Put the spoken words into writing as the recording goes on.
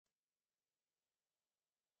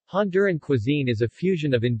Honduran cuisine is a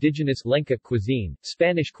fusion of indigenous Lenca cuisine,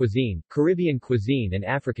 Spanish cuisine, Caribbean cuisine and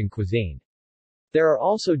African cuisine. There are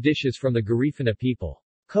also dishes from the Garifuna people.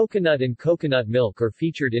 Coconut and coconut milk are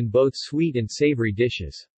featured in both sweet and savory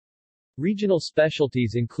dishes. Regional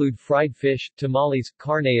specialties include fried fish, tamales,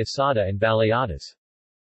 carne asada and baleadas.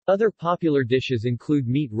 Other popular dishes include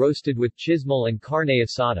meat roasted with chismal and carne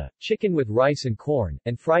asada, chicken with rice and corn,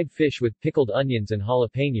 and fried fish with pickled onions and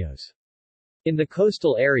jalapenos. In the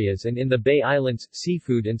coastal areas and in the Bay Islands,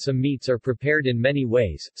 seafood and some meats are prepared in many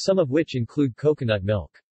ways, some of which include coconut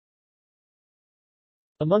milk.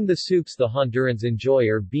 Among the soups the Hondurans enjoy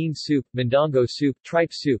are bean soup, mondongo soup,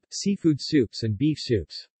 tripe soup, seafood soups and beef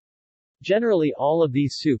soups. Generally all of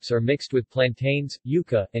these soups are mixed with plantains,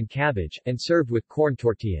 yuca, and cabbage, and served with corn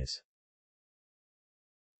tortillas.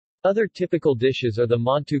 Other typical dishes are the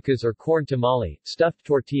mantucas or corn tamale, stuffed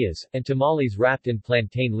tortillas, and tamales wrapped in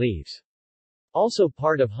plantain leaves. Also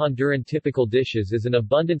part of Honduran typical dishes is an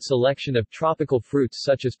abundant selection of tropical fruits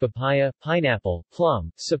such as papaya, pineapple, plum,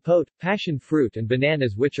 sapote, passion fruit and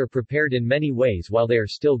bananas which are prepared in many ways while they are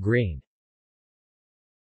still green.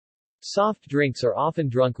 Soft drinks are often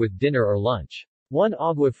drunk with dinner or lunch. One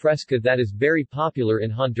agua fresca that is very popular in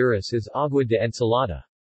Honduras is agua de ensalada.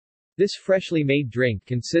 This freshly made drink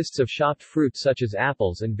consists of chopped fruit such as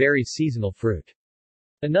apples and varies seasonal fruit.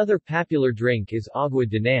 Another popular drink is agua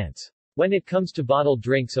de nance. When it comes to bottled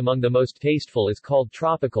drinks, among the most tasteful is called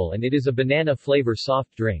tropical and it is a banana flavor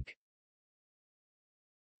soft drink.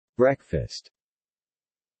 Breakfast.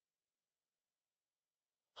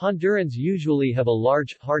 Hondurans usually have a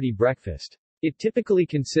large, hearty breakfast. It typically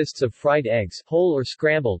consists of fried eggs, whole or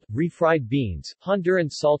scrambled, refried beans,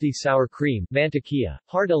 Honduran salty sour cream, mantequilla,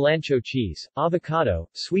 hard alancho cheese, avocado,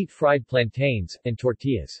 sweet fried plantains, and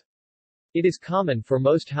tortillas. It is common for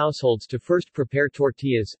most households to first prepare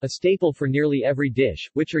tortillas, a staple for nearly every dish,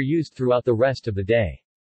 which are used throughout the rest of the day.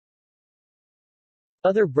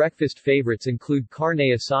 Other breakfast favorites include carne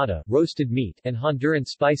asada, roasted meat, and Honduran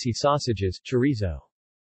spicy sausages, chorizo.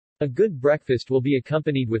 A good breakfast will be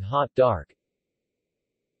accompanied with hot, dark,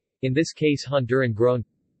 in this case Honduran-grown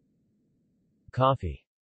coffee.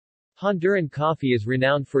 Honduran coffee is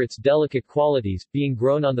renowned for its delicate qualities, being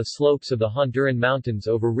grown on the slopes of the Honduran mountains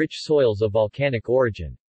over rich soils of volcanic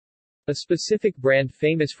origin. A specific brand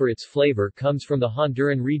famous for its flavor comes from the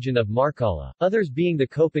Honduran region of Marcala, others being the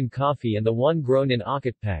Copan coffee and the one grown in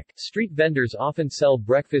Acatepec. Street vendors often sell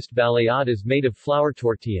breakfast baleadas made of flour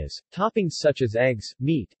tortillas, toppings such as eggs,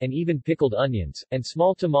 meat, and even pickled onions, and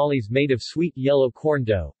small tamales made of sweet yellow corn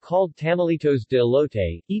dough, called tamalitos de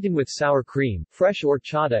elote, eaten with sour cream, fresh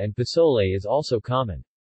horchata and pozole is also common.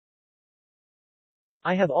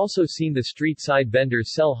 I have also seen the street-side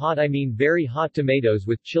vendors sell very hot tomatoes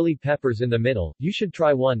with chili peppers in the middle. You should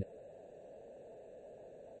try one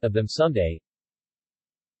of them someday.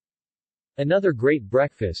 Another great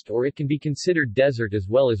breakfast, or it can be considered dessert as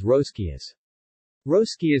well, as rosquillas.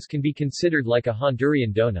 Rosquillas can be considered like a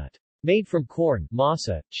Honduran donut. Made from corn,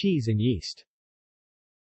 masa, cheese and yeast.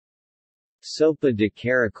 Sopa de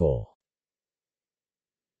caracol.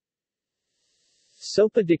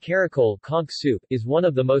 Sopa de caracol, conch soup, is one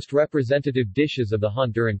of the most representative dishes of the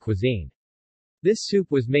Honduran cuisine. This soup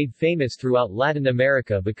was made famous throughout Latin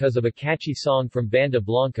America because of a catchy song from Banda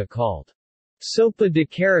Blanca called Sopa de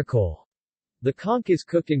caracol. The conch is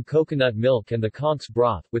cooked in coconut milk and the conch's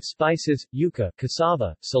broth, with spices, yuca,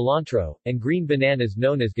 cassava, cilantro, and green bananas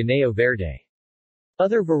known as guineo verde.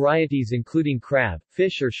 Other varieties including crab,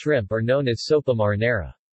 fish or shrimp are known as sopa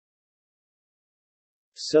marinera.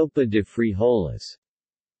 Sopa de frijoles.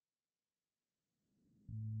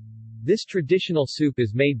 This traditional soup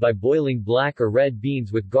is made by boiling black or red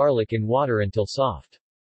beans with garlic in water until soft.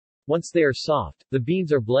 Once they are soft, the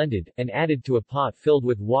beans are blended, and added to a pot filled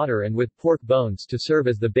with water and with pork bones to serve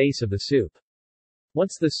as the base of the soup.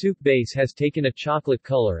 Once the soup base has taken a chocolate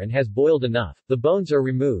color and has boiled enough, the bones are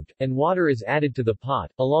removed, and water is added to the pot,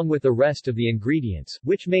 along with the rest of the ingredients,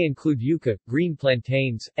 which may include yuca, green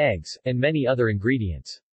plantains, eggs, and many other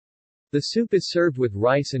ingredients. The soup is served with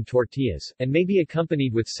rice and tortillas, and may be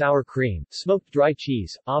accompanied with sour cream, smoked dry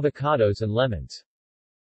cheese, avocados and lemons.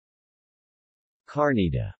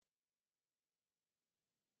 Carnita.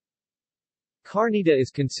 Carnita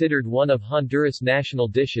is considered one of Honduras' national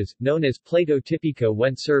dishes, known as plato típico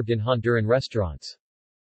when served in Honduran restaurants.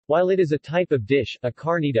 While it is a type of dish, a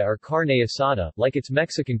carnita or carne asada, like its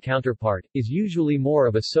Mexican counterpart, is usually more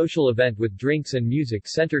of a social event with drinks and music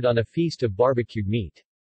centered on a feast of barbecued meat.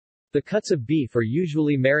 The cuts of beef are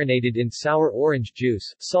usually marinated in sour orange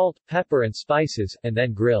juice, salt, pepper and spices, and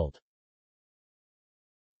then grilled.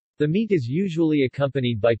 The meat is usually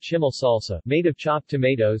accompanied by chimel salsa, made of chopped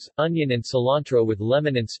tomatoes, onion and cilantro with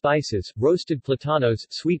lemon and spices, roasted platanos,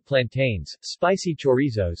 sweet plantains, spicy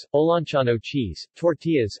chorizos, olanchano cheese,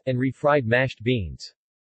 tortillas, and refried mashed beans.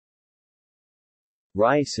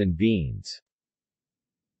 Rice and beans.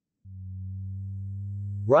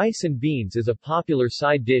 Rice and beans is a popular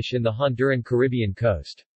side dish in the Honduran Caribbean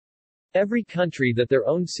coast. Every country that their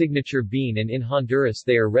own signature bean, and in Honduras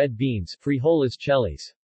they are red beans, frijoles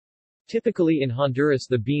chelis. Typically in Honduras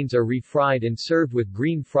the beans are refried and served with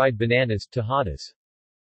green fried bananas, tajadas.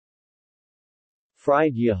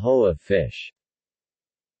 Fried yahoa fish.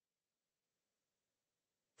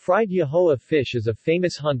 Fried yahoa fish is a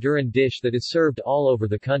famous Honduran dish that is served all over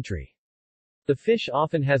the country. The fish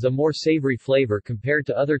often has a more savory flavor compared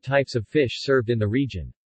to other types of fish served in the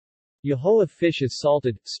region. Yahoa fish is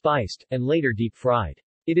salted, spiced, and later deep-fried.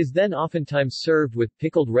 It is then oftentimes served with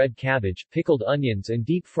pickled red cabbage, pickled onions and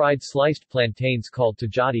deep-fried sliced plantains called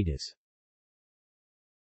tajaditas.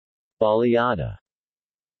 Baleada.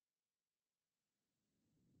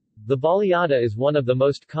 The baleada is one of the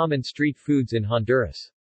most common street foods in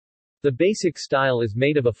Honduras. The basic style is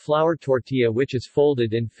made of a flour tortilla which is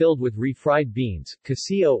folded and filled with refried beans,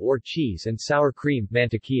 quesillo or cheese and sour cream,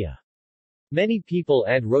 mantequilla. Many people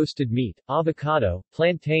add roasted meat, avocado,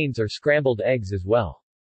 plantains or scrambled eggs as well.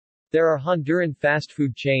 There are Honduran fast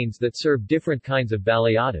food chains that serve different kinds of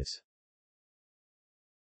baleadas.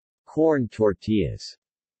 Corn tortillas.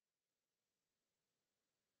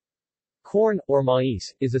 Corn, or maíz,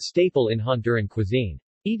 is a staple in Honduran cuisine.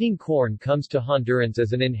 Eating corn comes to Hondurans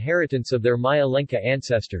as an inheritance of their Maya Lenca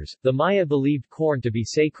ancestors. The Maya believed corn to be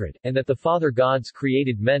sacred, and that the father gods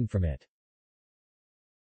created men from it.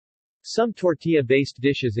 Some tortilla-based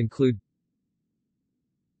dishes include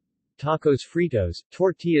tacos fritos.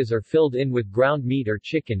 Tortillas are filled in with ground meat or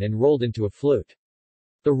chicken and rolled into a flute.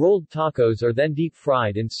 The rolled tacos are then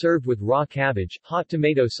deep-fried and served with raw cabbage, hot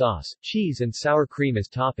tomato sauce, cheese and sour cream as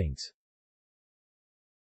toppings.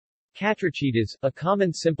 Catrachitas, a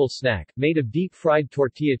common simple snack, made of deep-fried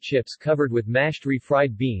tortilla chips covered with mashed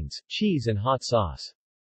refried beans, cheese and hot sauce.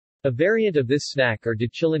 A variant of this snack are de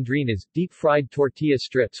chilindrinas, deep-fried tortilla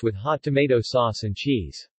strips with hot tomato sauce and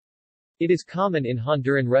cheese. It is common in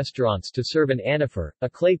Honduran restaurants to serve an anifer, a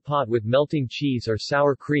clay pot with melting cheese or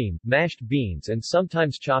sour cream, mashed beans and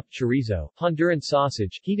sometimes chopped chorizo, Honduran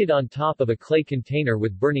sausage, heated on top of a clay container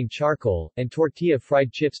with burning charcoal, and tortilla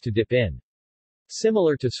fried chips to dip in.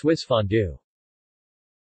 Similar to Swiss fondue.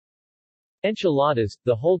 Enchiladas,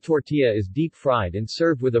 the whole tortilla is deep-fried and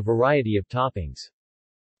served with a variety of toppings.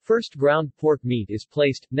 First ground pork meat is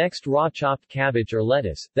placed, next raw chopped cabbage or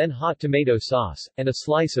lettuce, then hot tomato sauce, and a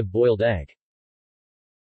slice of boiled egg.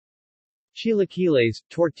 Chilaquiles,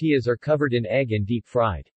 tortillas are covered in egg and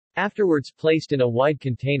deep-fried. Afterwards placed in a wide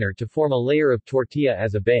container to form a layer of tortilla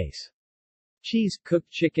as a base. Cheese, cooked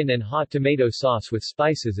chicken and hot tomato sauce with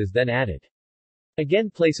spices is then added. Again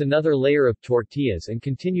place another layer of tortillas and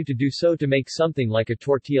continue to do so to make something like a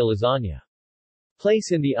tortilla lasagna.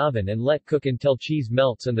 Place in the oven and let cook until cheese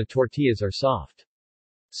melts and the tortillas are soft.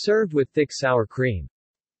 Served with thick sour cream.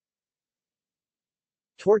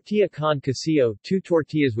 Tortilla con quesillo, 2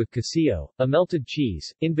 tortillas with quesillo, a melted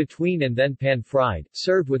cheese, in between and then pan-fried,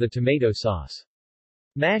 served with a tomato sauce.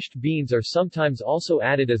 Mashed beans are sometimes also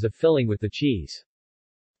added as a filling with the cheese.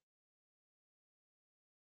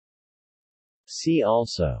 See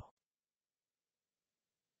also: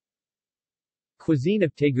 Cuisine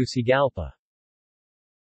of Tegucigalpa.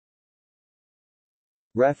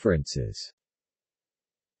 References.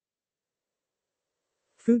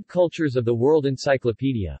 Food Cultures of the World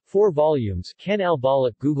Encyclopedia, 4 volumes, Ken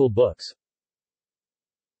Al-Bala, Google Books.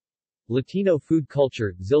 Latino Food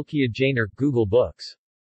Culture, Zilkia Janer, Google Books.